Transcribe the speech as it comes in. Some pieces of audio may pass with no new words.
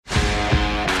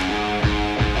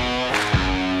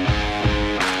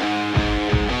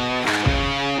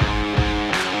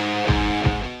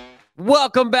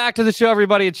Welcome back to the show,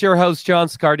 everybody. It's your host, John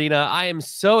Scardina. I am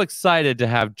so excited to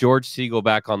have George Segal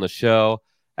back on the show.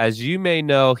 As you may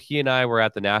know, he and I were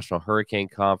at the National Hurricane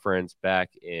Conference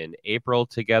back in April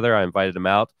together. I invited him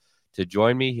out to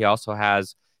join me. He also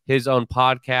has his own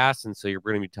podcast, and so you're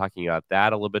going to be talking about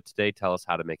that a little bit today. Tell us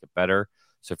how to make it better.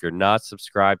 So if you're not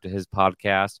subscribed to his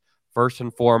podcast, first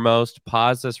and foremost,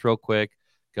 pause this real quick.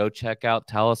 Go check out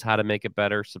Tell Us How to Make It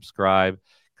Better. Subscribe,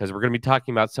 because we're going to be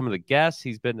talking about some of the guests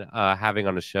he's been having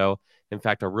on the show. In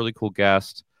fact, a really cool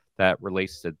guest that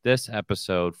relates to this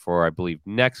episode for, I believe,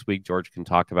 next week. George can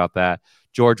talk about that.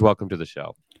 George, welcome to the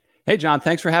show. Hey, John,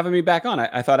 thanks for having me back on.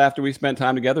 I thought after we spent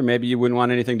time together, maybe you wouldn't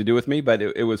want anything to do with me, but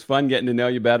it was fun getting to know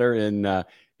you better in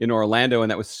Orlando,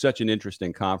 and that was such an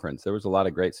interesting conference. There was a lot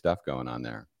of great stuff going on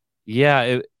there.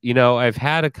 Yeah, I've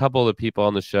had a couple of people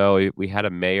on the show. We had a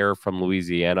mayor from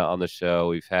Louisiana on the show.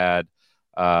 We've had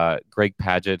Greg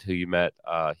Padgett, who you met.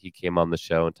 He came on the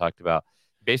show and talked about,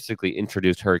 basically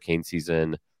introduced hurricane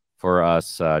season for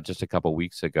us just a couple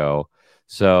weeks ago.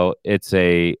 So it's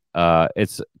kind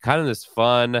of this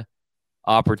fun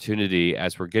opportunity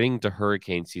as we're getting to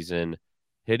hurricane season,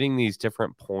 hitting these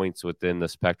different points within the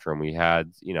spectrum. We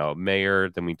had, mayor,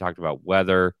 then we talked about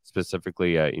weather,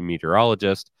 specifically a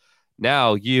meteorologist.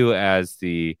 Now you, as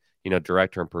the,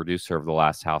 director and producer of The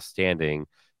Last House Standing,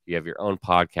 you have your own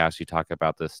podcast. You talk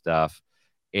about this stuff,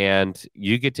 and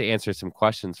you get to answer some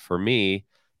questions for me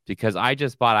because I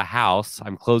just bought a house.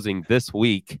 I'm closing this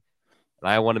week, and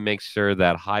I want to make sure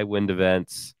that high wind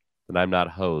events that I'm not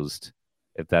hosed,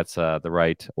 if that's the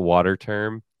right water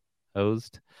term,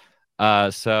 hosed.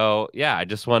 So yeah, I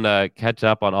just want to catch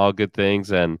up on all good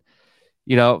things, and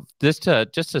just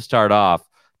to start off,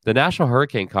 the National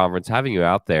Hurricane Conference, having you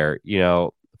out there,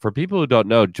 for people who don't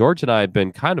know, George and I have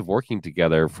been kind of working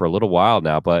together for a little while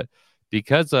now, but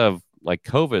because of like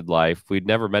COVID life, we'd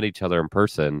never met each other in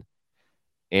person.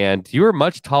 And you were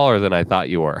much taller than I thought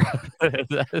you were.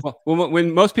 Well,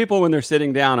 when most people, when they're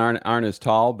sitting down, aren't as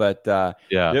tall, but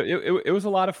yeah, it was a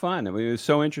lot of fun. I mean, it was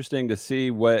so interesting to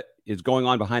see what is going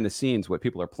on behind the scenes, what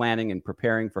people are planning and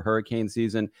preparing for hurricane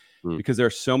season, because there are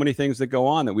so many things that go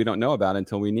on that we don't know about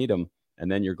until we need them.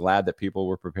 And then you're glad that people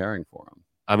were preparing for them.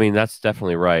 I mean, that's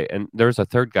definitely right. And there's a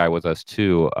third guy with us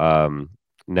too,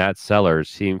 Nat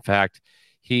Sellers.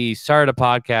 He started a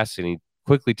podcast and he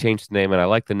quickly changed the name, and I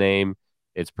like the name.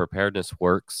 It's Preparedness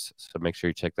Works, so make sure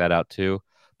you check that out too.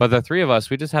 But the three of us,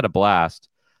 we just had a blast.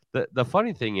 The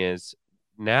funny thing is,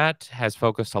 Nat has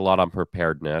focused a lot on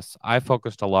preparedness. I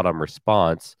focused a lot on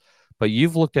response, but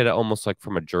you've looked at it almost like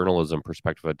from a journalism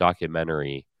perspective, a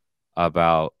documentary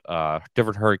about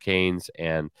different hurricanes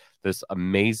and this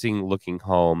amazing looking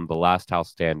home, The Last House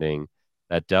Standing,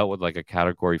 that dealt with like a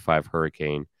Category 5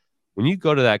 hurricane. When you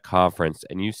go to that conference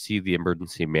and you see the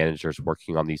emergency managers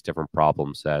working on these different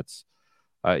problem sets,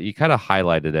 you kind of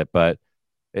highlighted it, but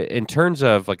in terms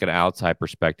of like an outside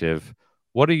perspective,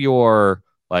 what are your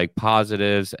like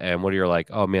positives and what are your like,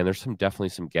 oh man, there's definitely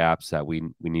some gaps that we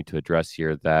need to address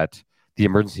here that the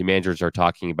emergency managers are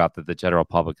talking about that the general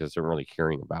public isn't really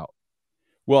hearing about?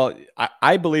 Well,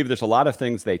 I believe there's a lot of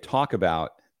things they talk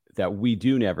about that we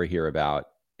do never hear about,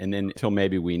 and then until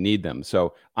maybe we need them.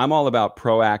 So I'm all about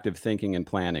proactive thinking and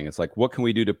planning. It's like, what can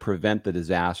we do to prevent the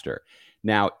disaster?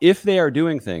 Now, if they are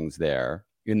doing things there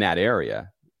in that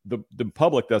area, the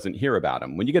public doesn't hear about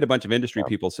them. When you get a bunch of industry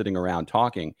people sitting around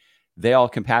talking, they all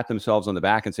can pat themselves on the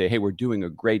back and say, hey, we're doing a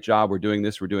great job. We're doing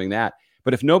this, we're doing that.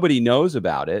 But if nobody knows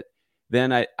about it,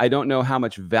 then I don't know how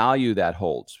much value that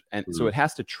holds. And so it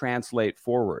has to translate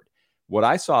forward. What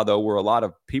I saw, though, were a lot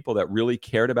of people that really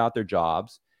cared about their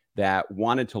jobs, that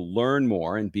wanted to learn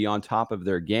more and be on top of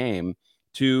their game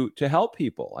to help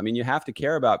people. I mean, you have to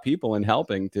care about people and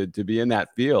helping to be in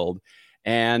that field.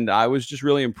 And I was just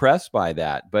really impressed by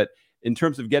that. But in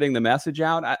terms of getting the message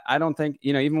out, I don't think,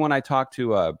 even when I talked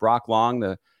to Brock Long,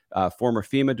 the former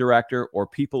FEMA director, or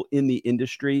people in the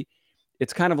industry,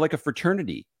 it's kind of like a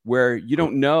fraternity where you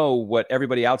don't know what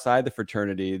everybody outside the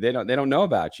fraternity, they don't know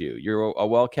about you. You're a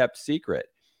well-kept secret.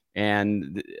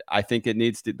 And I think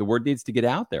the word needs to get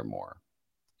out there more.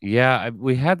 Yeah,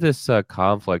 we had this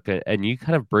conflict, and you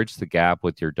kind of bridged the gap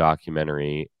with your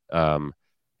documentary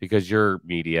because you're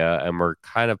media and we're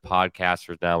kind of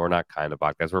podcasters now. We're not kind of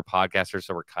podcasters. We're podcasters,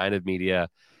 so we're kind of media.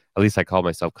 At least I call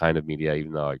myself kind of media,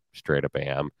 even though I straight up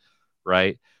am,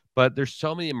 right? But there's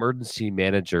so many emergency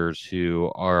managers who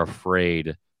are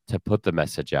afraid to put the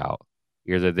message out.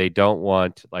 Either they don't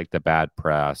want like the bad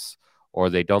press, or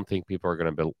they don't think people are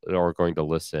going to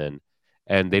listen,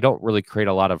 and they don't really create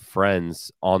a lot of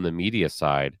friends on the media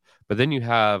side. But then you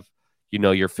have,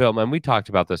 your film, and we talked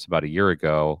about this about a year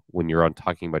ago when you're on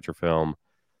talking about your film.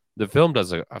 the film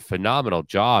does a phenomenal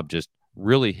job just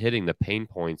really hitting the pain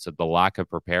points of the lack of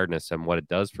preparedness and what it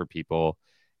does for people.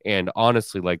 And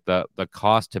honestly, like the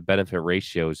cost to benefit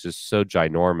ratio is just so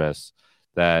ginormous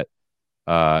that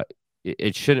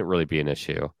it shouldn't really be an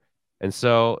issue. And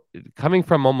so, coming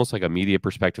from almost like a media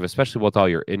perspective, especially with all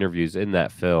your interviews in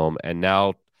that film, and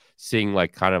now seeing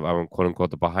like kind of, quote unquote,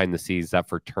 the behind the scenes, that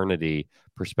fraternity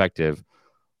perspective,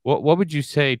 what would you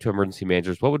say to emergency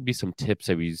managers? What would be some tips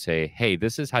that you say, hey,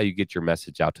 this is how you get your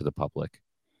message out to the public?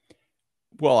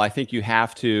 Well, I think you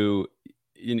have to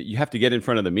get in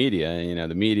front of the media.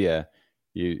 The media,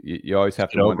 you always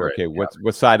have to wonder, okay,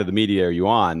 what side of the media are you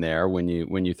on there when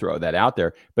you throw that out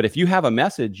there? But if you have a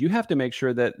message, you have to make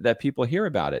sure that people hear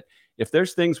about it. If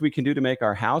there's things we can do to make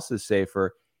our houses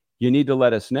safer, you need to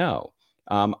let us know.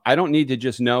 I don't need to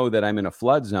just know that I'm in a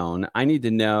flood zone. I need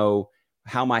to know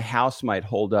how my house might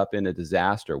hold up in a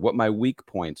disaster, what my weak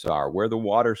points are, where the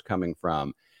water's coming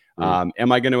from.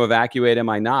 Am I going to evacuate? Am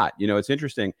I not? It's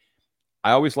interesting.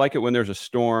 I always like it when there's a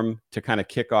storm to kind of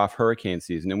kick off hurricane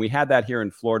season. And we had that here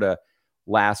in Florida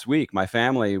last week. My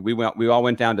family, we all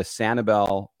went down to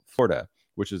Sanibel, Florida,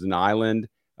 which is an island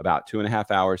about 2.5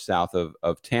 hours south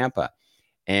of Tampa.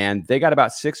 And they got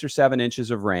about 6 or 7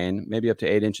 inches of rain, maybe up to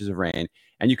 8 inches of rain.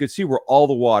 And you could see where all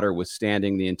the water was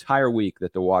standing the entire week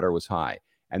that the water was high.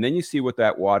 And then you see what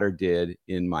that water did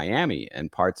in Miami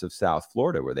and parts of South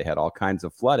Florida, where they had all kinds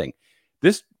of flooding.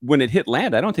 This, when it hit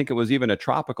land, I don't think it was even a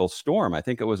tropical storm. I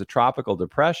think it was a tropical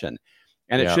depression.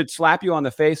 And it should slap you on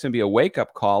the face and be a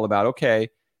wake-up call about, okay,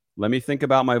 let me think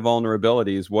about my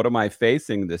vulnerabilities. What am I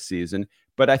facing this season?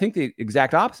 But I think the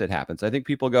exact opposite happens. I think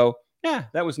people go, yeah,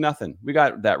 that was nothing. We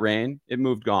got that rain. It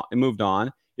moved on.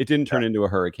 It didn't turn into a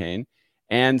hurricane.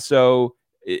 And so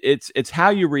it's how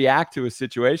you react to a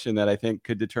situation that I think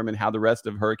could determine how the rest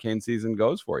of hurricane season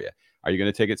goes for you. Are you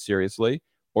going to take it seriously?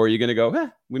 Or are you going to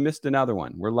go, we missed another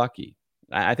one. We're lucky.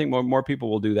 I think more people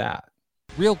will do that.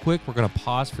 Real quick, we're going to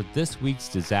pause for this week's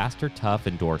Disaster Tough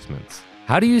endorsements.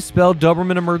 How do you spell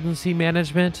Doberman Emergency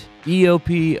Management?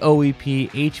 EOP, OEP,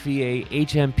 HVA,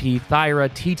 HMP, Thyra,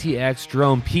 TTX,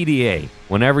 Drone, PDA.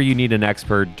 Whenever you need an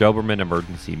expert, Doberman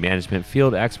Emergency Management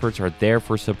field experts are there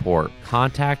for support.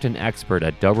 Contact an expert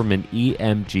at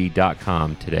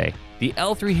DobermanEMG.com today. The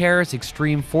L3 Harris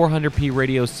Extreme 400p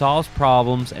radio solves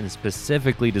problems and is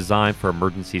specifically designed for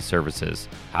emergency services.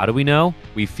 How do we know?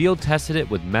 We field tested it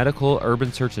with medical,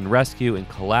 urban search and rescue, and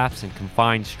collapse and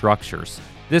confined structures.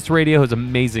 This radio is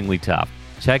amazingly tough.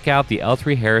 Check out the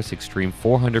L3 Harris Extreme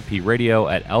 400p radio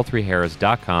at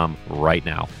L3Harris.com right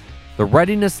now. The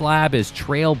Readiness Lab is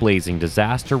trailblazing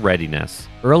disaster readiness.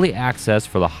 Early access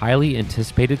for the highly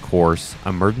anticipated course,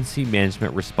 Emergency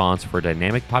Management Response for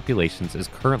Dynamic Populations, is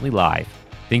currently live.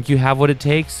 Think you have what it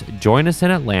takes? Join us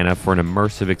in Atlanta for an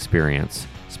immersive experience.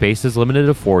 Space is limited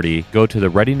to 40. Go to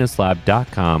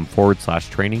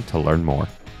thereadinesslab.com/training to learn more.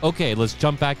 Okay, let's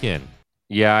jump back in.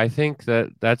 Yeah, I think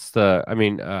that's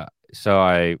the, so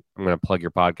I'm going to plug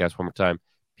your podcast one more time.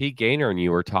 Pete Gaynor and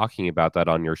you were talking about that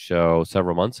on your show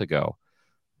several months ago,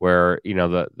 where,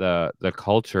 the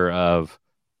culture of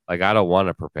like, I don't want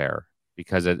to prepare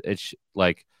because it's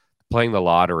like playing the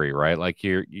lottery, right? Like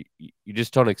you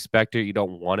just don't expect it. You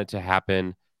don't want it to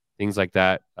happen. Things like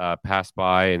that pass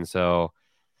by. And so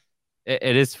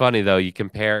it is funny though. You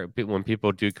compare when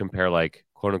people do compare like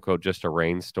quote unquote, just a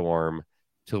rainstorm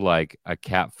to like a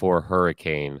Cat 4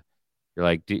 hurricane. You're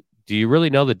like, do you really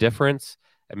know the difference?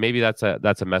 And maybe that's a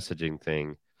messaging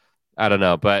thing. I don't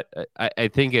know, but I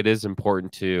think it is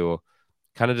important to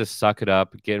kind of just suck it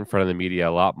up, get in front of the media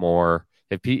a lot more.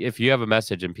 If you have a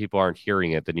message and people aren't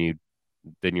hearing it,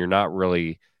 then you're not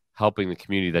really helping the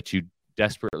community that you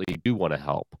desperately do want to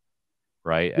help,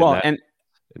 right? And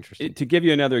interesting. To give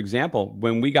you another example,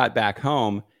 when we got back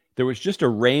home, there was just a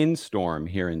rainstorm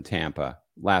here in Tampa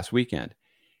last weekend,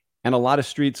 and a lot of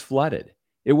streets flooded.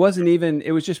 It was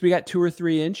just we got 2 or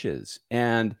 3 inches,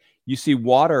 and you see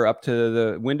water up to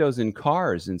the windows in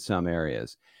cars in some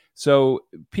areas. So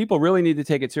people really need to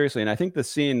take it seriously. And I think the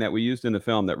scene that we used in the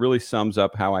film that really sums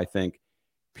up how I think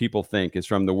people think is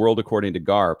from The World According to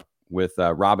Garp with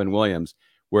Robin Williams,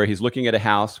 where he's looking at a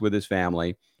house with his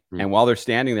family. And while they're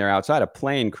standing there outside, a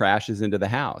plane crashes into the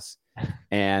house.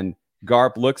 And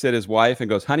Garp looks at his wife and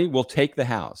goes, "Honey, we'll take the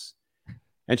house."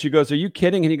 And she goes, "Are you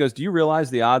kidding?" And he goes, "Do you realize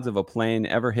the odds of a plane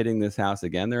ever hitting this house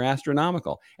again? They're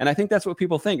astronomical." And I think that's what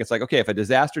people think. It's like, okay, if a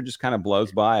disaster just kind of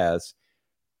blows by us,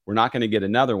 we're not going to get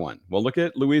another one. Well, look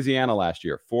at Louisiana last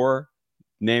year. 4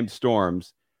 named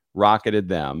storms rocketed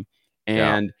them.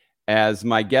 And as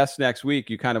my guest next week,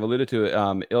 you kind of alluded to,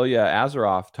 Ilya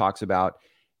Azaroff talks about,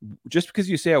 just because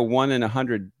you say a 1 in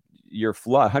 100 year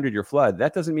flood, 100-year flood,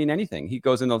 that doesn't mean anything. He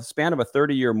goes in the span of a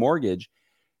 30-year mortgage,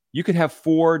 you could have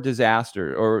 4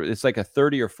 disasters, or it's like a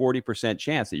 30 or 40%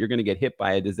 chance that you're going to get hit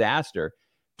by a disaster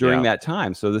during that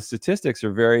time. So the statistics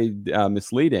are very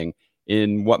misleading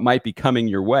in what might be coming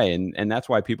your way. And that's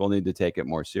why people need to take it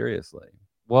more seriously.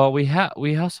 Well,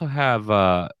 we also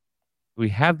have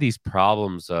these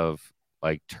problems of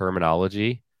like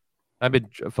terminology. I've been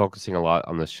focusing a lot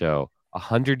on this show.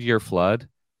 100-year flood.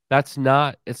 It's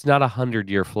not a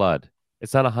 100-year flood.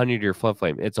 It's not a 100-year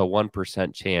floodplain. It's a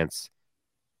 1% chance,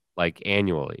 like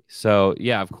annually. So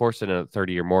yeah, of course, in a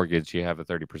 30-year mortgage, you have a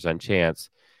 30% chance.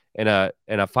 In a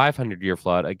 500-year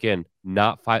flood, again,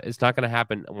 it's not going to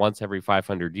happen once every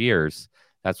 500 years.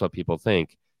 That's what people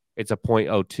think. It's a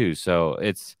 0.02. So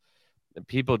it's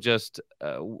people just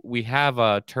we have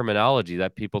a terminology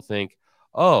that people think,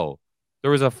 oh,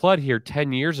 there was a flood here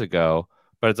 10 years ago,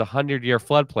 but it's a 100-year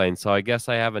floodplain. So I guess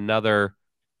I have another,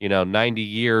 90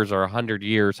 years or 100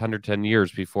 years, 110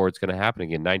 years before it's going to happen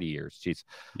again. 90 years. Jeez.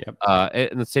 Yep.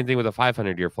 And the same thing with a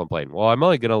 500-year floodplain. Well, I'm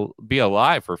only going to be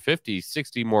alive for 50,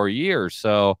 60 more years.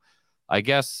 So I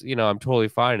guess, I'm totally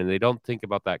fine. And they don't think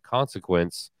about that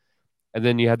consequence. And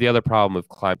then you have the other problem with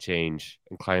climate change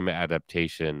and climate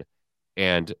adaptation,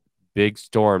 and big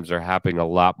storms are happening a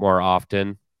lot more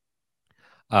often.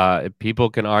 People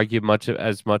can argue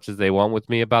as much as they want with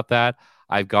me about that.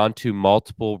 I've gone to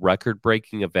multiple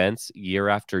record-breaking events year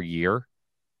after year,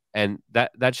 and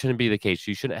that shouldn't be the case.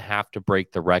 You shouldn't have to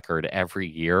break the record every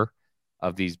year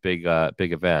of these big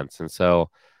events, and so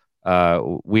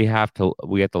we have to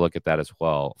look at that as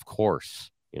well. Of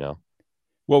course,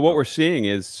 Well, what we're seeing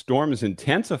is storms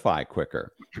intensify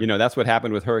quicker. That's what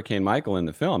happened with Hurricane Michael in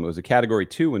the film. It was a Category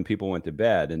 2 when people went to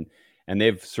bed, and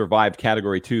they've survived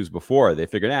Category 2s before. They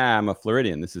figured, I'm a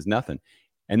Floridian. This is nothing.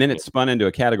 And then it spun into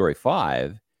a Category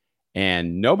 5,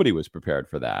 and nobody was prepared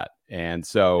for that. And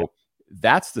so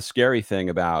that's the scary thing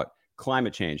about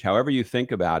climate change. However you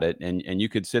think about it, and you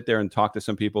could sit there and talk to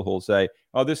some people who will say,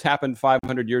 oh, this happened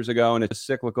 500 years ago, and it's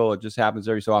cyclical. It just happens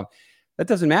every so often. That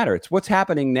doesn't matter. It's what's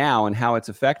happening now and how it's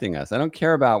affecting us. I don't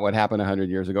care about what happened 100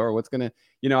 years ago or what's going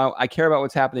to, I care about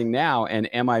what's happening now,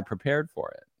 and am I prepared for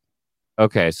it?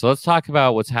 Okay, so let's talk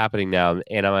about what's happening now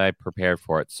and am I prepared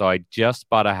for it? So I just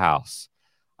bought a house.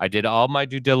 I did all my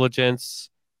due diligence.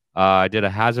 I did a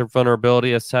hazard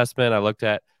vulnerability assessment. I looked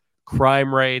at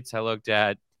crime rates. I looked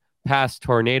at past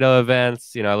tornado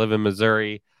events. I live in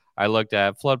Missouri. I looked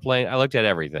at floodplain. I looked at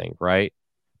everything, right?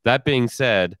 That being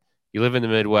said, you live in the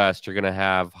Midwest, you're going to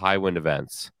have high wind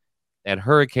events. And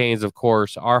hurricanes, of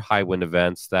course, are high wind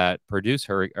events that produce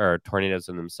tornadoes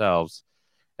in themselves.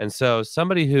 And so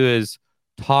somebody who has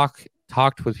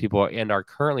talked with people and are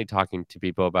currently talking to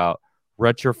people about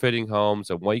retrofitting homes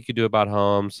and what you could do about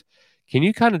homes, can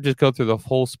you kind of just go through the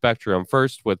whole spectrum?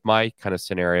 First, with my kind of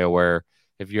scenario where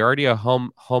if you're already a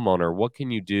homeowner, what can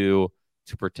you do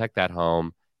to protect that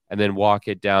home? And then walk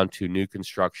it down to new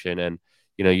construction. And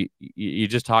you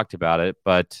just talked about it,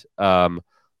 but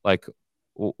like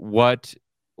what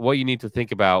you need to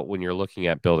think about when you're looking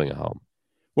at building a home.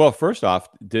 Well, first off,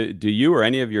 do you or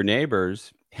any of your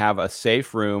neighbors have a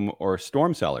safe room or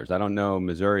storm cellars? I don't know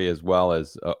Missouri as well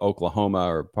as Oklahoma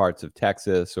or parts of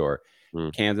Texas or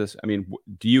Kansas. I mean,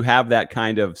 do you have that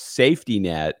kind of safety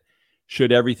net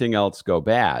should everything else go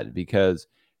bad? Because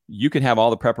you can have all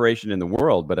the preparation in the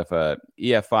world, but if a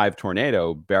EF5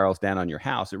 tornado barrels down on your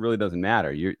house, it really doesn't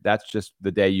matter. That's just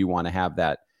the day you want to have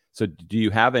that. So do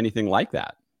you have anything like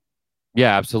that?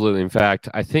 Yeah, absolutely. In fact,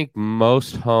 I think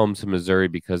most homes in Missouri,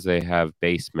 because they have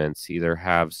basements, either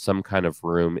have some kind of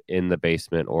room in the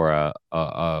basement or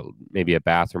maybe a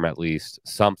bathroom, at least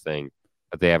something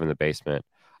that they have in the basement.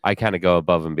 I kind of go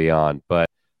above and beyond, but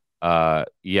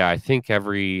yeah, I think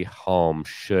every home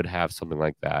should have something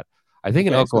like that. I think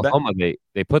in Oklahoma,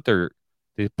 they put their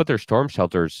storm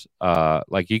shelters,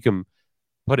 like you can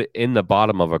put it in the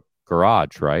bottom of a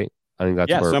garage, right? I think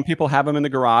that's some people have them in the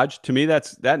garage. To me,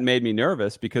 that made me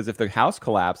nervous because if the house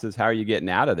collapses, how are you getting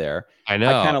out of there? I know.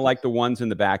 I kind of like the ones in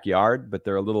the backyard, but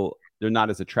they're not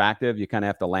as attractive. You kind of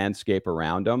have to landscape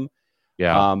around them.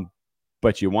 Yeah.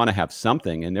 But you want to have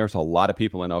something, and there's a lot of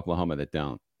people in Oklahoma that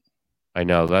don't. I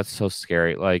know, that's so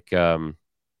scary. Like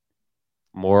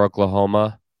Moore,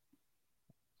 Oklahoma.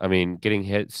 I mean, getting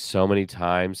hit so many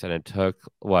times, and it took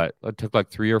like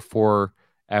 3 or 4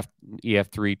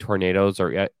 EF3 tornadoes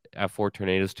or F4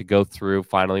 tornadoes to go through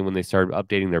finally when they started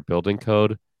updating their building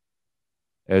code.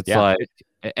 It's like,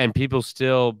 and people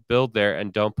still build there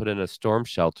and don't put in a storm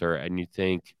shelter. And you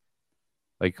think,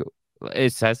 like,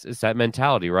 it's that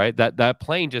mentality, right? That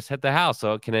plane just hit the house,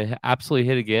 so can it absolutely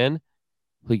hit again?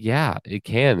 Well, yeah, it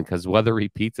can, because weather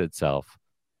repeats itself.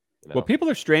 You know? Well, people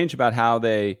are strange about how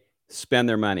they spend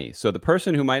their money. So the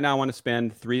person who might not want to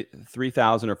spend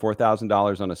 $3,000 or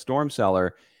 $4,000 on a storm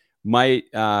cellar might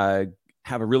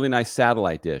have a really nice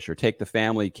satellite dish, or take the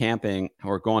family camping,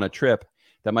 or go on a trip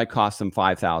that might cost them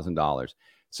 $5,000.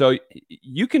 So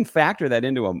you can factor that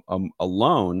into a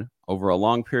loan over a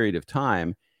long period of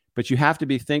time, but you have to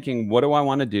be thinking, what do I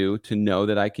want to do to know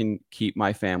that I can keep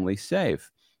my family safe?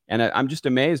 And I'm just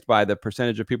amazed by the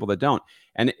percentage of people that don't.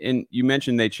 And you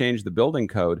mentioned they changed the building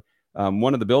code.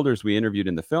 One of the builders we interviewed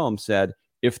in the film said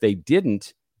if they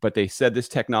didn't, but they said this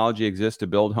technology exists to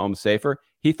build homes safer,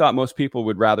 he thought most people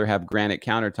would rather have granite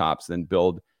countertops than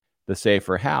build the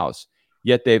safer house.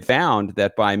 Yet they found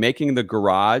that by making the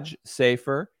garage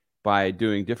safer, by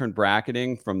doing different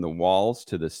bracketing from the walls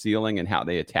to the ceiling and how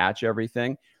they attach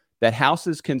everything, that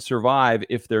houses can survive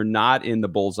if they're not in the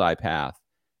bullseye path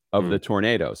of the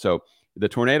tornado. So the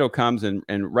tornado comes and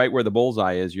right where the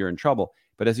bullseye is, you're in trouble.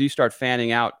 But as you start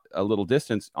fanning out a little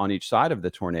distance on each side of the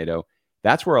tornado,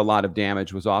 that's where a lot of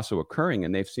damage was also occurring.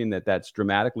 And they've seen that that's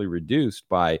dramatically reduced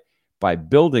by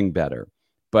building better.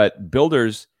 But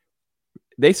builders,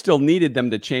 they still needed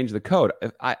them to change the code.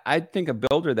 I think a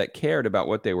builder that cared about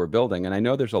what they were building, and I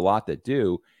know there's a lot that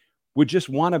do, would just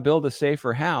want to build a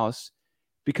safer house,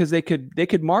 because they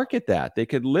could market that. They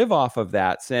could live off of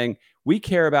that, saying, we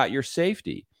care about your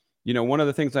safety. You know, one of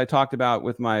the things I talked about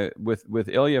with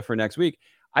Ilya for next week,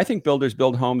 I think builders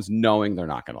build homes knowing they're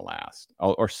not going to last,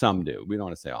 or some do. We don't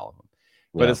want to say all of them,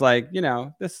 but it's like, you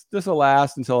know, this will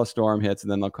last until a storm hits,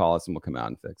 and then they'll call us and we'll come out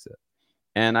and fix it.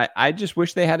 And I just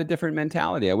wish they had a different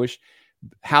mentality. I wish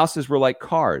houses were like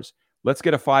cars. Let's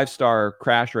get a 5-star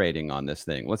crash rating on this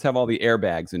thing. Let's have all the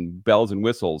airbags and bells and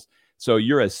whistles, so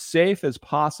you're as safe as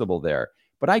possible there.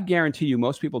 But I guarantee you,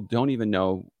 most people don't even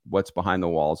know what's behind the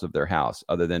walls of their house,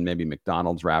 other than maybe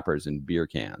McDonald's wrappers and beer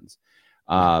cans.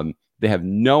 They have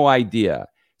no idea.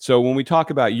 So when we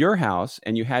talk about your house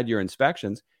and you had your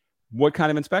inspections, what kind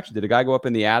of inspection? Did a guy go up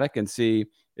in the attic and see,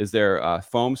 is there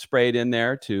foam sprayed in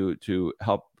there to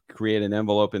help create an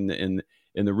envelope in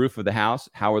the roof of the house?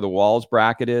 How are the walls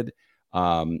bracketed?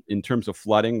 In terms of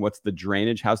flooding, what's the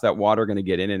drainage? How's that water going to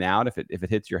get in and out if it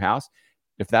hits your house?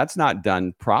 If that's not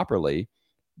done properly,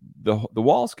 the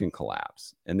walls can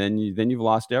collapse, and then you've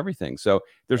lost everything. So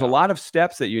there's a lot of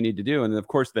steps that you need to do. And of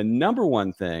course, the number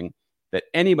one thing that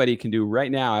anybody can do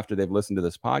right now after they've listened to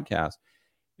this podcast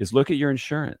is look at your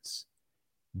insurance.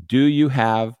 Do you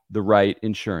have the right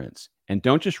insurance? And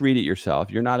don't just read it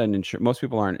yourself. You're not most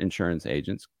people aren't insurance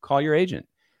agents. Call your agent.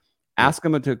 Ask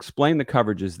them to explain the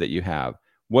coverages that you have.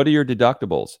 What are your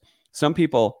deductibles? Some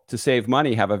people, to save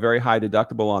money, have a very high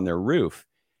deductible on their roof,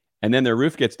 and then their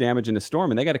roof gets damaged in a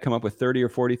storm, and they got to come up with $30,000 or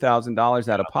 $40,000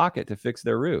 out of pocket to fix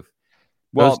their roof.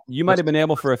 Well, you might have been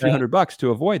able for a few $100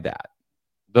 to avoid that.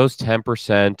 Those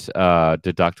 10%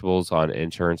 deductibles on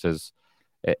insurances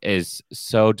is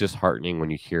so disheartening when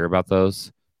you hear about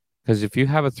those, because if you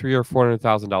have a $300,000 or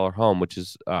 $400,000 home, which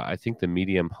is I think the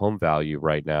medium home value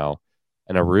right now,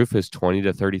 and a roof is $20,000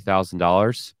 to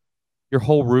 $30,000, your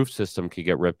whole roof system could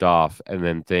get ripped off, and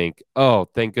then think, oh,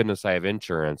 thank goodness I have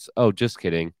insurance. Oh, just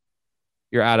kidding.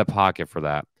 You're out of pocket for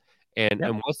that.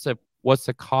 And what's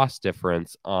the cost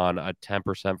difference on a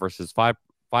 10% versus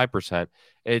 5%?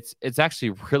 It's actually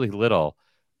really little,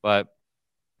 but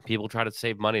people try to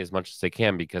save money as much as they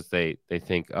can because they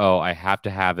think, oh, I have to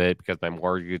have it because my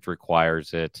mortgage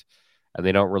requires it, and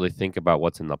they don't really think about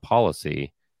what's in the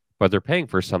policy. But they're paying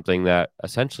for something that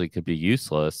essentially could be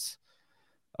useless.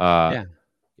 And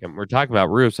we're talking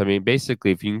about roofs. I mean, basically,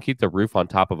 if you can keep the roof on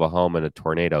top of a home in a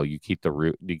tornado, you keep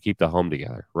the home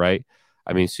together, right?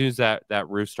 I mean, as soon as that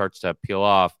roof starts to peel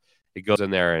off, it goes in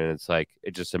there and it's like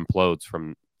it just implodes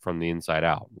from the inside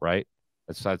out, right?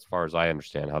 That's as far as I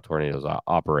understand how tornadoes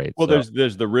operate. Well,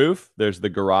 there's the roof, there's the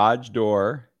garage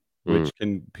door, which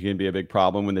can be a big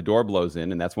problem when the door blows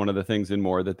in. And that's one of the things in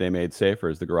Moore that they made safer,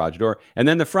 is the garage door. And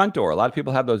then the front door. A lot of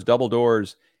people have those double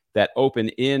doors that open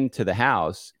into the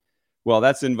house. Well,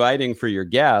 that's inviting for your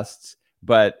guests,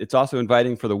 but it's also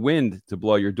inviting for the wind to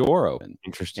blow your door open.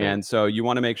 Interesting. And so you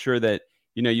want to make sure that,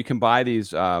 you can buy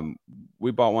these.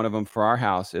 We bought one of them for our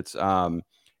house. It's a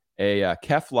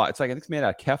Kevlar. It's like, I think it's made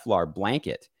out of Kevlar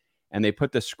blanket. And they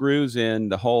put the screws in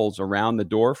the holes around the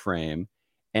door frame.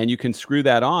 And you can screw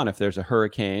that on if there's a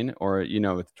hurricane or, with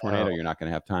a tornado, you're not going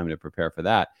to have time to prepare for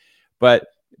that. But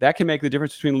that can make the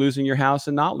difference between losing your house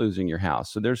and not losing your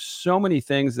house. So there's so many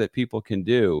things that people can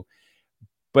do,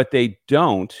 but they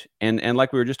don't. And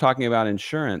like we were just talking about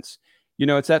insurance,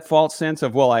 it's that false sense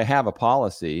of, well, I have a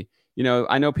policy.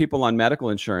 I know people on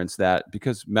medical insurance that,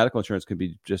 because medical insurance can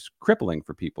be just crippling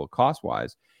for people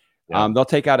cost-wise, they'll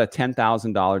take out a $10,000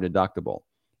 deductible.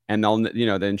 and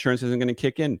the insurance isn't going to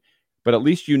kick in. But at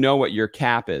least you know what your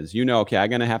cap is. You know, okay, I'm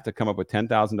going to have to come up with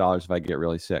 $10,000 if I get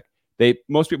really sick.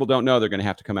 Most people don't know they're going to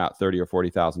have to come out $30,000 or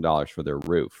 $40,000 for their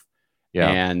roof. Yeah.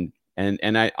 And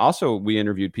we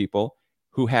interviewed people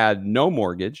who had no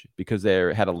mortgage because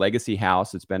they had a legacy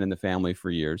house that's been in the family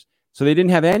for years. So they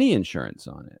didn't have any insurance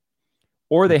on it,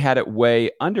 or they had it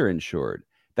way underinsured.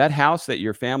 That house that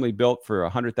your family built for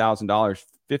 $100,000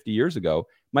 50 years ago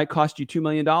might cost you $2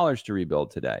 million to rebuild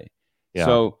today. Yeah.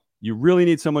 So you really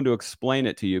need someone to explain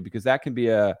it to you, because that can be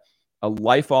a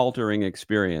life-altering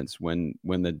experience when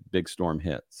the big storm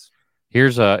hits.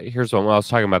 Here's one. When I was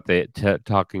talking about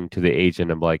talking to the agent,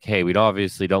 I'm like, hey, we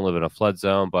obviously don't live in a flood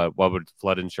zone, but what would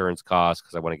flood insurance cost?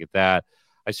 Because I want to get that.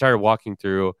 I started walking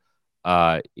through,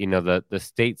 the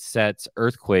state sets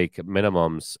earthquake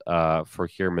minimums for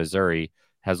here in Missouri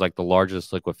has like the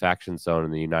largest liquefaction zone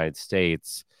in the United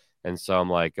States. And so I'm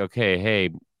like, okay,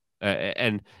 hey,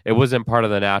 and it wasn't part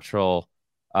of the natural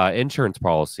insurance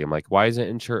policy. I'm like, why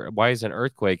isn't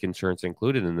earthquake insurance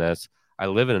included in this? I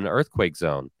live in an earthquake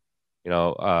zone,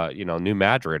 New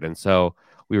Madrid. And so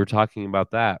we were talking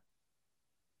about that.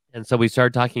 And so we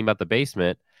started talking about the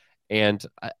basement, and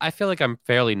I feel like I'm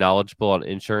fairly knowledgeable on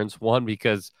insurance. One,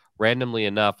 because randomly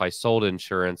enough, I sold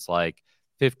insurance like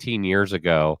 15 years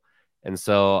ago. And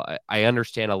so I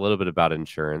understand a little bit about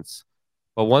insurance.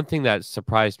 But one thing that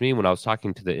surprised me when I was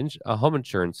talking to the home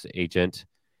insurance agent,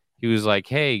 he was like,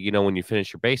 hey, when you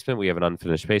finish your basement, we have an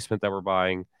unfinished basement that we're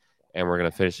buying, and we're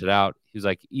going to finish it out. He's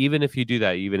like, even if you do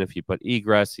that, even if you put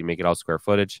egress, you make it all square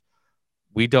footage,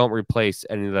 we don't replace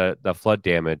any of the flood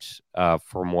damage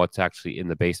from what's actually in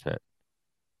the basement.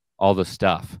 All the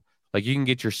stuff. Like, you can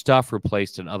get your stuff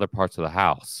replaced in other parts of the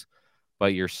house,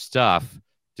 but your stuff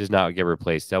does not get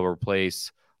replaced. They'll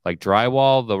replace like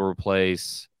drywall. They'll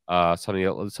replace some of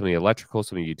the electrical,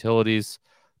 some of the utilities,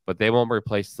 but they won't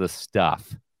replace the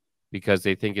stuff because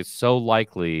they think it's so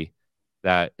likely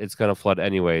that it's going to flood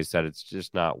anyways that it's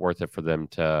just not worth it for them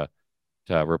to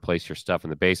replace your stuff in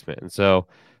the basement. And so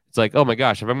it's like, oh my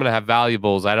gosh, if I'm going to have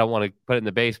valuables, I don't want to put it in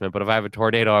the basement, but if I have a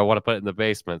tornado, I want to put it in the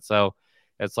basement. So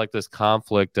it's like this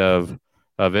conflict of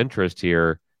interest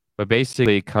here, but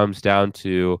basically it comes down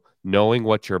to knowing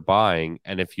what you're buying.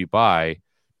 And if you buy,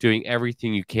 doing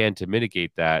everything you can to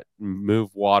mitigate that,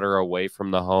 move water away from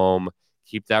the home,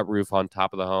 keep that roof on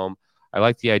top of the home. I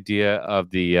like the idea of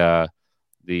the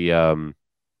door,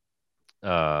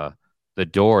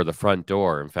 the front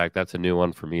door. In fact, that's a new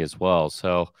one for me as well.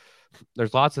 So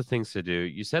there's lots of things to do.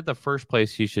 You said the first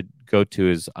place you should go to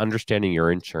is understanding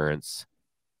your insurance.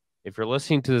 If you're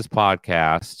listening to this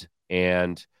podcast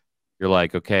and you're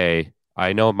like, okay,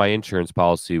 I know my insurance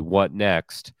policy, what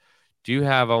next? Do you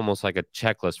have almost like a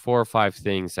checklist, 4 or 5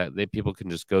 things that people can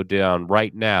just go down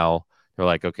right now? They're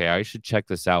like, okay, I should check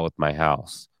this out with my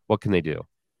house. What can they do?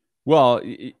 Well,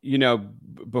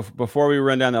 before we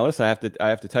run down that list, I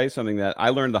have to tell you something that I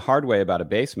learned the hard way about a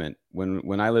basement.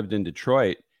 When I lived in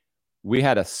Detroit, we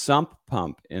had a sump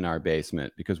pump in our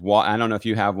basement because I don't know if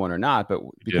you have one or not, but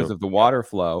because of the water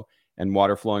flow and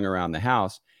water flowing around the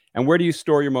house. And where do you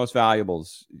store your most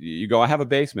valuables? You go, I have a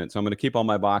basement, so I'm going to keep all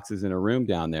my boxes in a room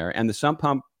down there. And the sump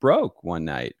pump broke one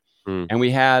night. And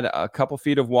we had a couple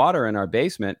feet of water in our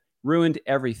basement, ruined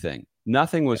everything.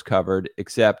 Nothing was covered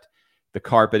except the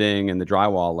carpeting and the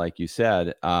drywall, like you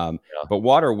said. But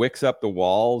water wicks up the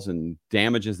walls and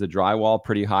damages the drywall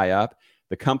pretty high up.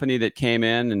 The company that came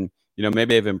in, and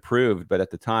maybe they've improved, but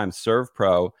at the time,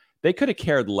 ServPro, they could have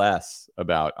cared less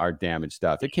about our damaged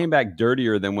stuff. It came back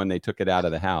dirtier than when they took it out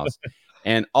of the house.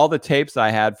 And all the tapes I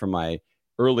had from my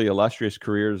early illustrious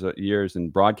years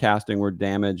in broadcasting were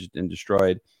damaged and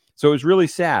destroyed. So it was really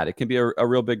sad. It can be a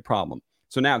real big problem.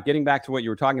 So now getting back to what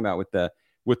you were talking about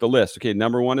with the list. Okay,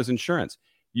 number 1 is insurance.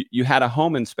 You had a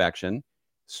home inspection.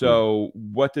 So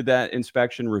what did that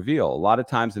inspection reveal? A lot of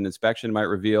times an inspection might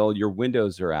reveal your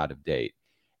windows are out of date,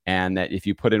 and that if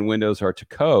you put in windows are to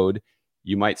code,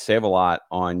 you might save a lot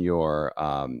on your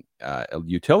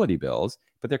utility bills.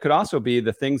 But there could also be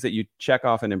the things that you check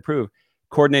off and improve.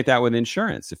 Coordinate that with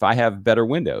insurance. If I have better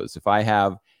windows, if I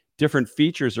have different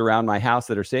features around my house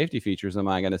that are safety features, am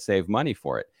I going to save money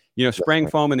for it? Spraying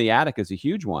foam in the attic is a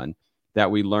huge one that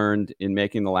we learned in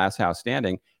making The Last House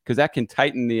Standing, because that can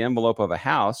tighten the envelope of a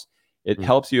house. It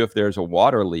helps you if there's a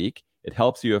water leak. It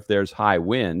helps you if there's high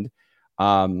wind.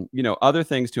 Other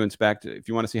things to inspect. If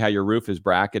you want to see how your roof is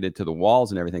bracketed to the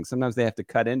walls and everything, sometimes they have to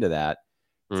cut into that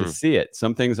to see it.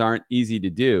 Some things aren't easy to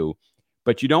do,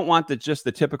 but you don't want just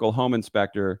the typical home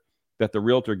inspector that the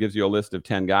realtor gives you a list of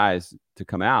 10 guys to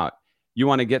come out. You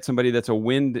want to get somebody that's a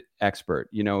wind expert.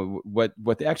 What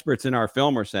the experts in our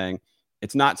film are saying,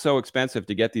 it's not so expensive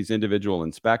to get these individual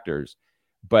inspectors,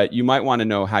 but you might want to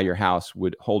know how your house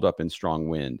would hold up in strong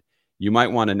wind. You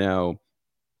might want to know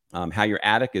how your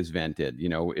attic is vented. You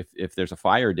know, if there's a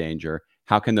fire danger,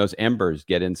 how can those embers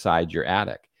get inside your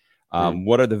attic?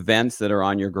 What are the vents that are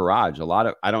on your garage?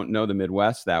 I don't know the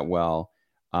Midwest that well.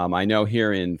 I know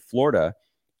here in Florida,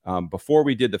 before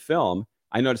we did the film,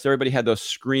 I noticed everybody had those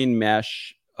screen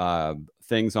mesh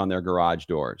things on their garage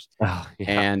doors. Oh,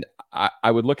 yeah. And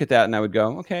I would look at that and I would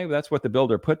go, okay, well, that's what the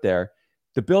builder put there.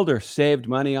 The builder saved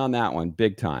money on that one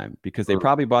big time, because they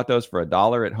probably bought those for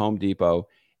 $1 at Home Depot.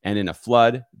 And in a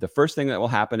flood, the first thing that will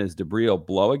happen is debris will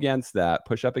blow against that,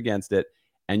 push up against it,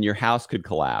 and your house could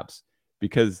collapse,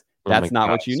 because that's not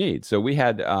what you need. So we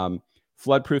had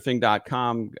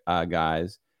floodproofing.com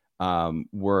guys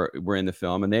were in the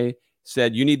film, and they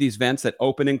said you need these vents that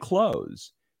open and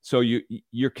close. So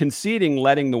you're conceding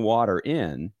letting the water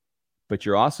in, but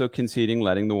you're also conceding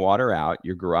letting the water out.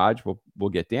 Your garage will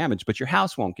get damaged, but your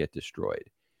house won't get destroyed.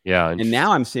 Yeah. And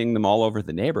now I'm seeing them all over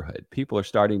the neighborhood. People are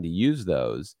starting to use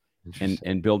those,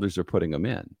 and builders are putting them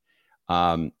in.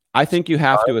 I think you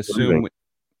have to assume.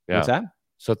 Yeah. What's that?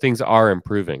 So things are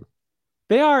improving.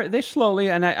 They slowly.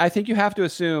 And I think you have to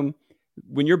assume,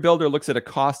 when your builder looks at a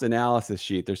cost analysis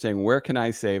sheet, they're saying, where can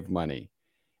I save money?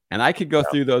 And I could go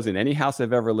through those in any house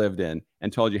I've ever lived in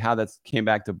and told you how that came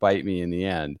back to bite me in the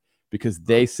end, because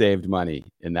they saved money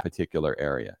in that particular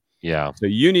area. Yeah. So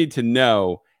you need to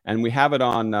know, and we have it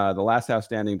on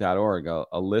thelasthousestanding.org,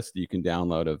 a list that you can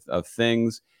download of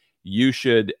things you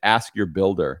should ask your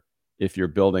builder if you're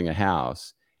building a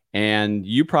house. And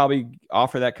you probably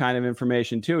offer that kind of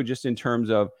information too, just in terms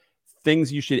of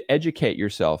things you should educate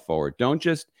yourself for. Don't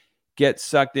just get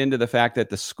sucked into the fact that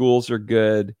the schools are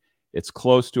good, it's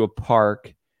close to a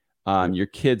park, your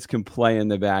kids can play in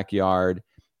the backyard.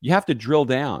 You have to drill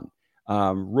down.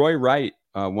 Roy Wright,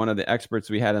 one of the experts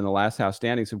we had in The Last House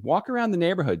Standing, said, walk around the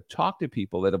neighborhood, talk to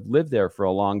people that have lived there for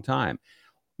a long time,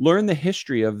 learn the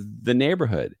history of the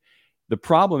neighborhood. The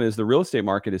problem is the real estate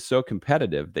market is so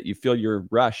competitive that you feel you're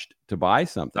rushed to buy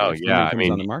something. Oh, yeah. I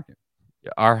mean, on the market.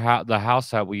 The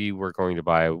house that we were going to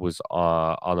buy was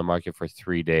on the market for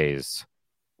 3 days.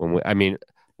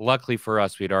 Luckily for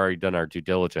us, we'd already done our due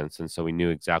diligence, and so we knew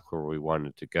exactly where we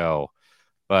wanted to go.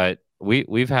 But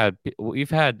we've had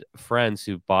friends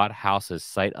who bought houses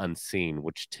sight unseen,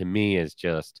 which to me is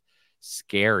just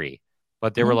scary.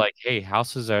 But they were like, hey,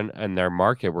 houses in their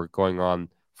market were going on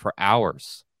for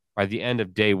hours. By the end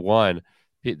of day one,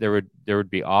 there would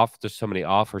be there's so many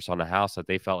offers on a house that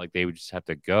they felt like they would just have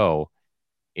to go.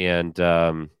 And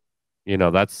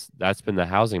that's been the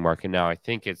housing market. Now I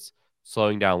think it's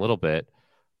slowing down a little bit,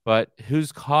 but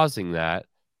who's causing that?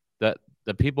 That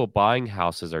the people buying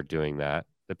houses are doing that.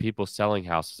 The people selling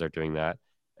houses are doing that.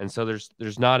 And so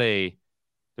there's not a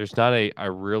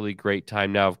really great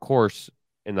time. Now, of course,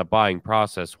 in the buying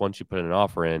process, once you put an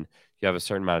offer in, you have a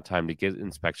certain amount of time to get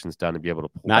inspections done and be able to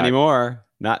pull Not back. anymore.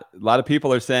 Not a lot of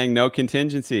people are saying no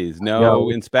contingencies,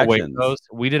 no inspections.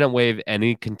 We didn't waive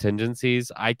any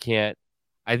contingencies. I think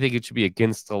it should be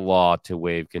against the law to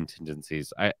waive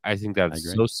contingencies. I think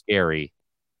that's so scary.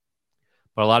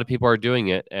 But a lot of people are doing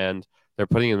it, and they're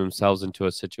putting themselves into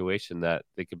a situation that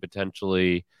they could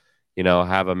potentially,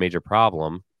 have a major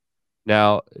problem.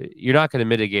 Now, you're not going to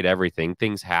mitigate everything.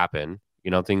 Things happen.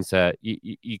 Things that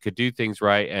you could do things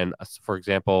right. And for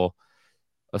example,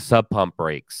 a sub pump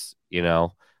breaks,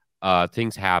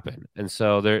 things happen. And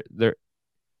so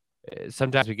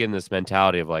sometimes we get in this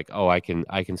mentality of like, oh, I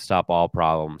can stop all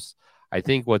problems. I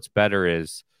think what's better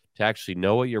is to actually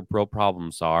know what your real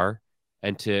problems are,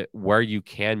 and to where you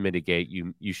can mitigate,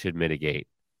 you should mitigate,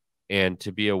 and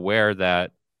to be aware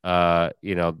that,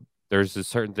 there's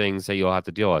certain things that you'll have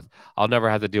to deal with. I'll never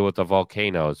have to deal with a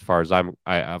volcano as far as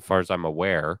I'm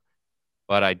aware,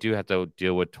 but I do have to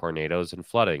deal with tornadoes and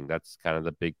flooding. That's kind of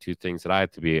the big two things that I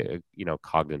have to be,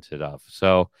 cognizant of.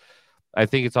 So I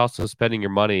think it's also spending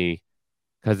your money,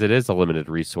 because it is a limited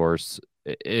resource,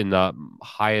 in the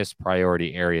highest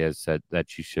priority areas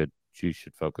that you should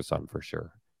focus on for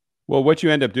sure. Well, what you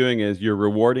end up doing is you're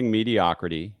rewarding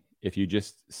mediocrity if you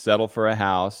just settle for a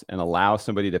house and allow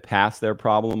somebody to pass their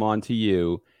problem on to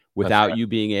you without you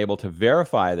being able to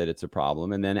verify that it's a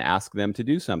problem and then ask them to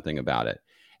do something about it.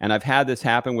 And I've had this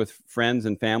happen with friends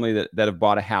and family that have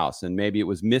bought a house, and maybe it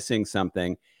was missing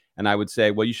something. And I would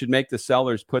say, well, you should make the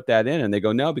sellers put that in. And they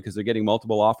go, no, because they're getting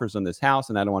multiple offers on this house,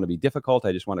 and I don't want to be difficult.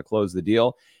 I just want to close the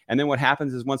deal. And then what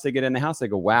happens is once they get in the house, they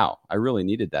go, wow, I really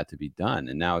needed that to be done.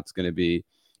 And now it's going to be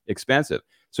expensive.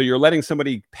 So you're letting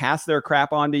somebody pass their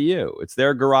crap on to you. It's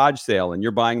their garage sale, and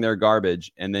you're buying their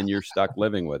garbage, and then you're stuck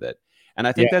living with it. And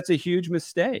I think that's a huge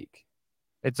mistake.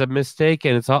 It's a mistake,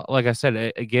 and it's all, like I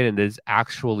said, again, it is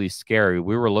actually scary.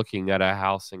 We were looking at a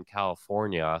house in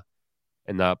California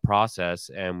in the process,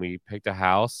 and we picked a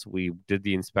house. We did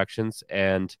the inspections,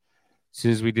 and as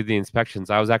soon as we did the inspections,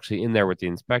 I was actually in there with the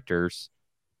inspectors,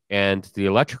 and the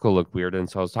electrical looked weird. And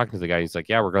so I was talking to the guy. He's like,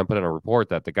 "Yeah, we're going to put in a report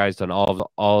that the guy's done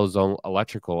all his own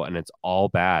electrical, and it's all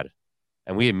bad."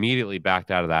 And we immediately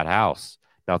backed out of that house.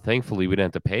 Now, thankfully, we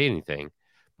didn't have to pay anything,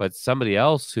 but somebody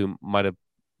else who might have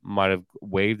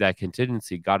waived that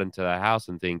contingency got into that house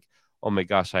and think, "Oh my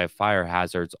gosh, I have fire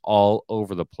hazards all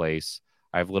over the place.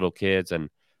 I have little kids." And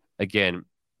again,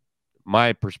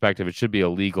 my perspective, it should be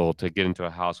illegal to get into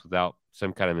a house without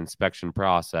some kind of inspection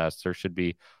process. There should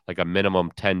be like a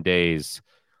minimum 10 days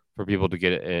for people to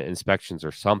get inspections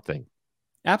or something.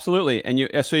 Absolutely.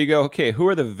 And so you go, okay, who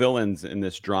are the villains in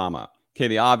this drama? Okay,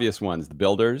 the obvious ones, the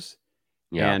builders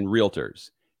and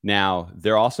realtors. Now,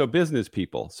 they're also business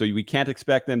people, so we can't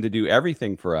expect them to do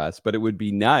everything for us, but it would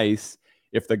be nice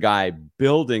if the guy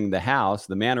building the house,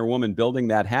 the man or woman building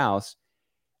that house,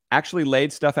 actually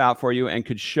laid stuff out for you and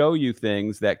could show you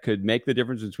things that could make the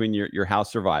difference between your house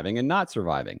surviving and not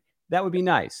surviving. That would be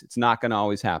nice. It's not going to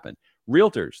always happen.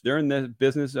 Realtors, they're in the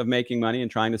business of making money and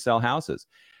trying to sell houses.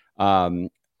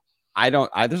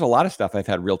 There's a lot of stuff I've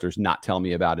had realtors not tell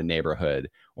me about a neighborhood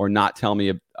or not tell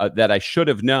me that I should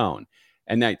have known.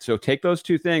 And so take those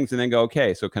two things and then go,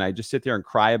 okay, so can I just sit there and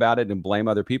cry about it and blame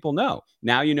other people? No.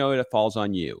 Now you know it falls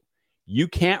on you. You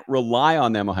can't rely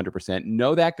on them 100%.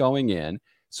 Know that going in.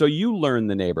 So you learn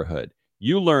the neighborhood.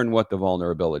 You learn what the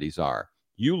vulnerabilities are.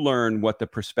 You learn what the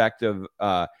prospective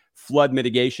flood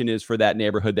mitigation is for that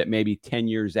neighborhood that maybe 10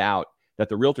 years out that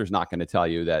the realtor's not going to tell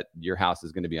you that your house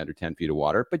is going to be under 10 feet of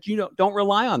water, but you don't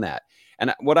rely on that.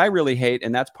 And what I really hate,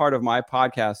 and that's part of my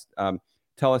podcast,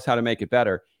 Tell Us How to Make It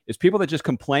Better, is people that just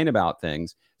complain about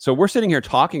things. So we're sitting here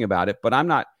talking about it, but I'm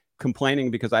not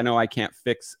complaining because I know I can't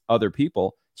fix other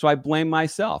people. So I blame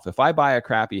myself. If I buy a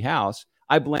crappy house,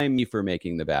 I blame me for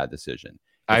making the bad decision.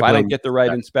 If I don't get the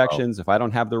right inspections, if I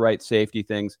don't have the right safety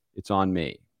things, it's on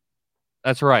me.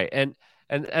 That's right. And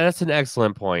that's an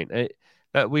excellent point.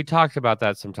 We talked about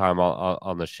that sometime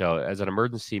on the show. As an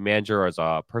emergency manager, as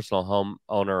a personal home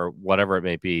owner, whatever it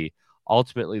may be,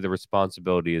 ultimately the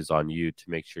responsibility is on you to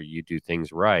make sure you do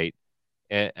things right.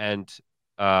 And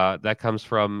that comes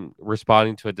from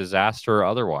responding to a disaster or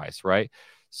otherwise, right?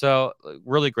 So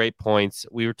really great points.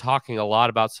 We were talking a lot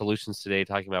about solutions today,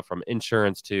 talking about from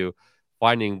insurance to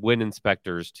finding wind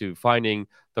inspectors to finding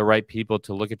the right people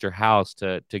to look at your house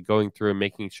to going through and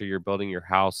making sure you're building your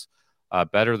house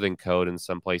better than code in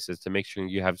some places to make sure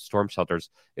you have storm shelters.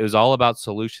 It was all about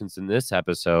solutions in this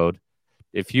episode.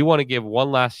 If you want to give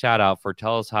one last shout out for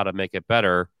Tell Us How to Make It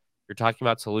Better, you're talking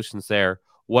about solutions there.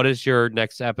 What is your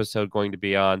next episode going to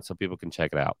be on so people can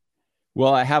check it out?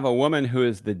 Well, I have a woman who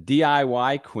is the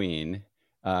DIY queen,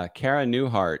 Kara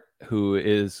Newhart, who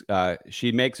is,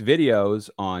 she makes videos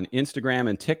on Instagram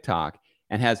and TikTok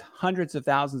and has hundreds of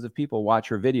thousands of people watch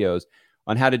her videos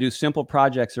on how to do simple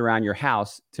projects around your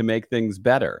house to make things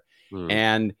better.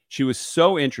 And she was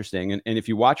so interesting. And if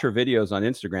you watch her videos on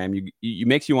Instagram, it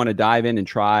makes you want to dive in and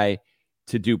try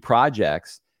to do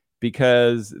projects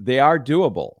because they are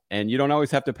doable. And you don't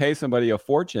always have to pay somebody a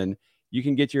fortune. You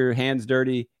can get your hands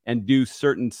dirty and do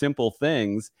certain simple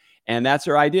things. And that's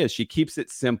her idea. She keeps it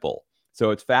simple.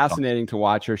 So it's fascinating to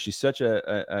watch her. She's such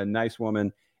a nice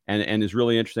woman and is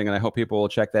really interesting. And I hope people will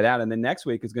check that out. And then next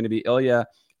week is going to be Ilya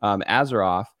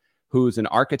Azaroff, who's an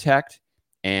architect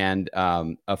and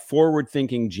a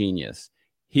forward-thinking genius.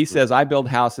 He says, I build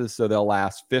houses so they'll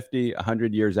last 50,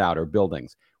 100 years out, or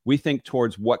buildings. We think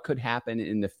towards what could happen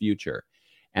in the future.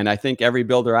 And I think every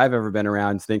builder I've ever been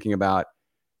around is thinking about,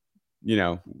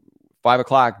 5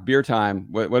 o'clock beer time.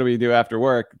 What do we do after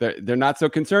work? They're not so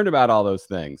concerned about all those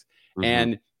things.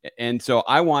 And so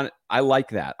I like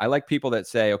that. I like people that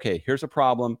say, okay, here's a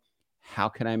problem. How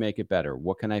can I make it better?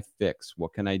 What can I fix?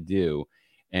 What can I do?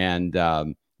 And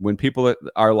when people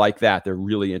are like that, they're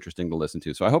really interesting to listen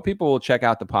to. So I hope people will check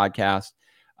out the podcast.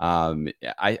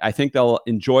 I think they'll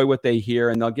enjoy what they hear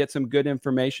and they'll get some good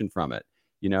information from it.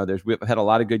 We've had a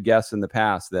lot of good guests in the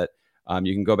past that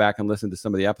you can go back and listen to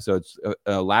some of the episodes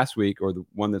last week or the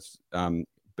one that's,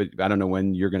 but I don't know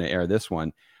when you're going to air this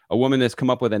one. A woman that's come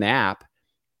up with an app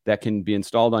that can be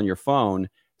installed on your phone.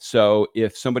 So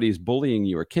if somebody's bullying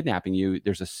you or kidnapping you,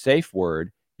 there's a safe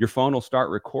word. Your phone will start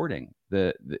recording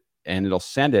and it'll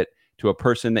send it to a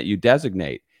person that you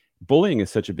designate. Bullying is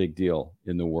such a big deal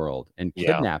in the world, and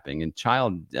kidnapping and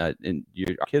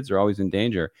your kids are always in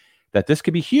danger, that this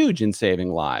could be huge in saving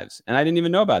lives. And I didn't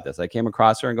even know about this. I came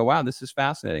across her and go, wow, this is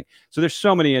fascinating. So there's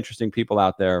so many interesting people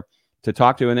out there to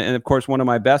talk to. And of course, one of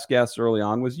my best guests early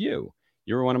on was you.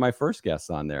 You were one of my first guests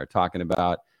on there talking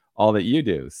about all that you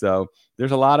do. So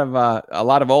there's a lot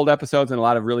of old episodes and a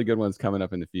lot of really good ones coming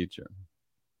up in the future.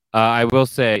 I will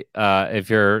say, if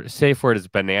your safe word is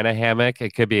banana hammock,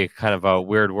 it could be kind of a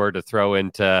weird word to throw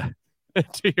into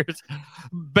yours.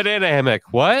 Banana hammock.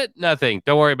 What? Nothing.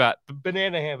 Don't worry about it.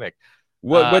 Banana hammock.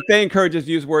 What they encourage is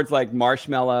use words like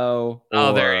marshmallow.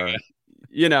 Oh, there you go.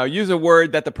 You know, use a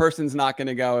word that the person's not going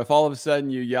to go. If all of a sudden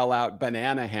you yell out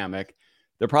banana hammock,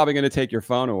 they're probably going to take your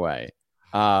phone away.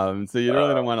 So you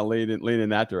really don't want to lead in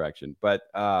that direction. But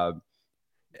I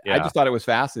just thought it was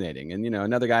fascinating. And, you know,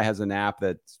 another guy has an app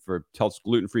that's tells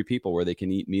gluten-free people where they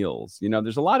can eat meals. You know,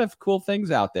 there's a lot of cool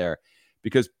things out there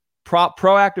because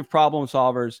proactive problem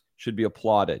solvers should be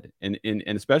applauded. And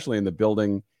especially in the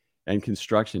building and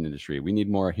construction industry, we need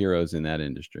more heroes in that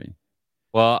industry.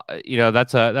 Well, you know,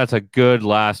 that's a good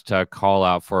last call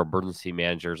out for emergency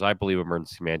managers. I believe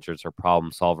emergency managers are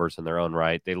problem solvers in their own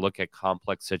right. They look at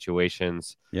complex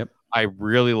situations. Yep. I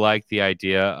really like the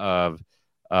idea of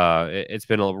it's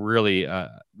been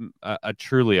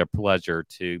truly a pleasure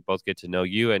to both get to know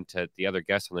you and to the other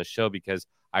guests on the show, because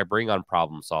I bring on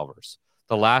problem solvers.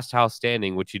 The Last House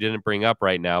Standing, which you didn't bring up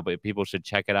right now, but people should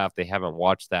check it out if they haven't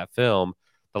watched that film,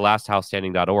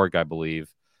 thelasthousestanding.org, I believe.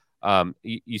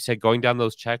 You said going down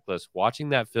those checklists, watching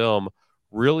that film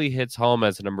really hits home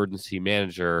as an emergency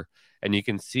manager, and you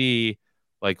can see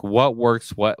like what works,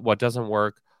 what doesn't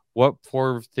work, what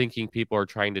forward thinking people are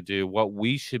trying to do, what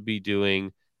we should be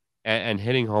doing, and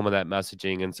hitting home of that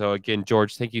messaging. And so again,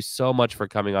 George, thank you so much for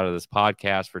coming onto this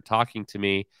podcast, for talking to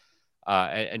me,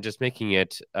 and just making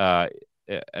it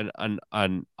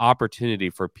an opportunity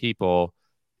for people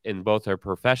in both their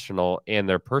professional and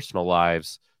their personal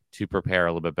lives to prepare a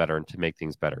little bit better and to make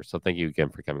things better. So thank you again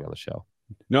for coming on the show.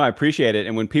 No, I appreciate it.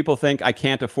 And when people think I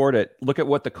can't afford it, look at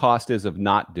what the cost is of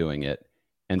not doing it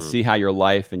and see how your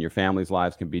life and your family's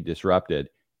lives can be disrupted.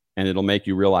 And it'll make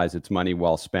you realize it's money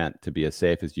well spent to be as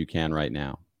safe as you can right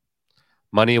now.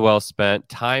 Money well spent,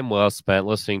 time well spent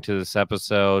listening to this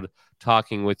episode,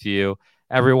 talking with you.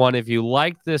 Everyone, if you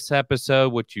liked this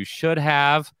episode, which you should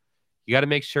have, you got to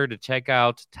make sure to check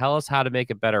out Tell Us How to Make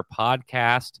a Better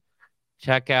podcast.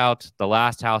 Check out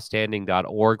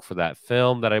thelasthousestanding.org for that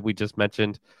film that we just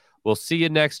mentioned. We'll see you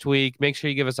next week. Make sure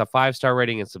you give us a 5-star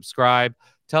rating and subscribe.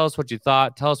 Tell us what you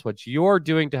thought. Tell us what you're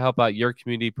doing to help out your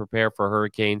community prepare for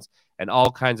hurricanes and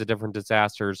all kinds of different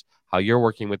disasters, how you're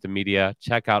working with the media.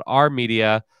 Check out our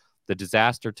media, the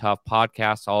Disaster Tough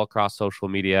podcast, all across social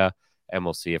media, and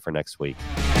we'll see you for next week.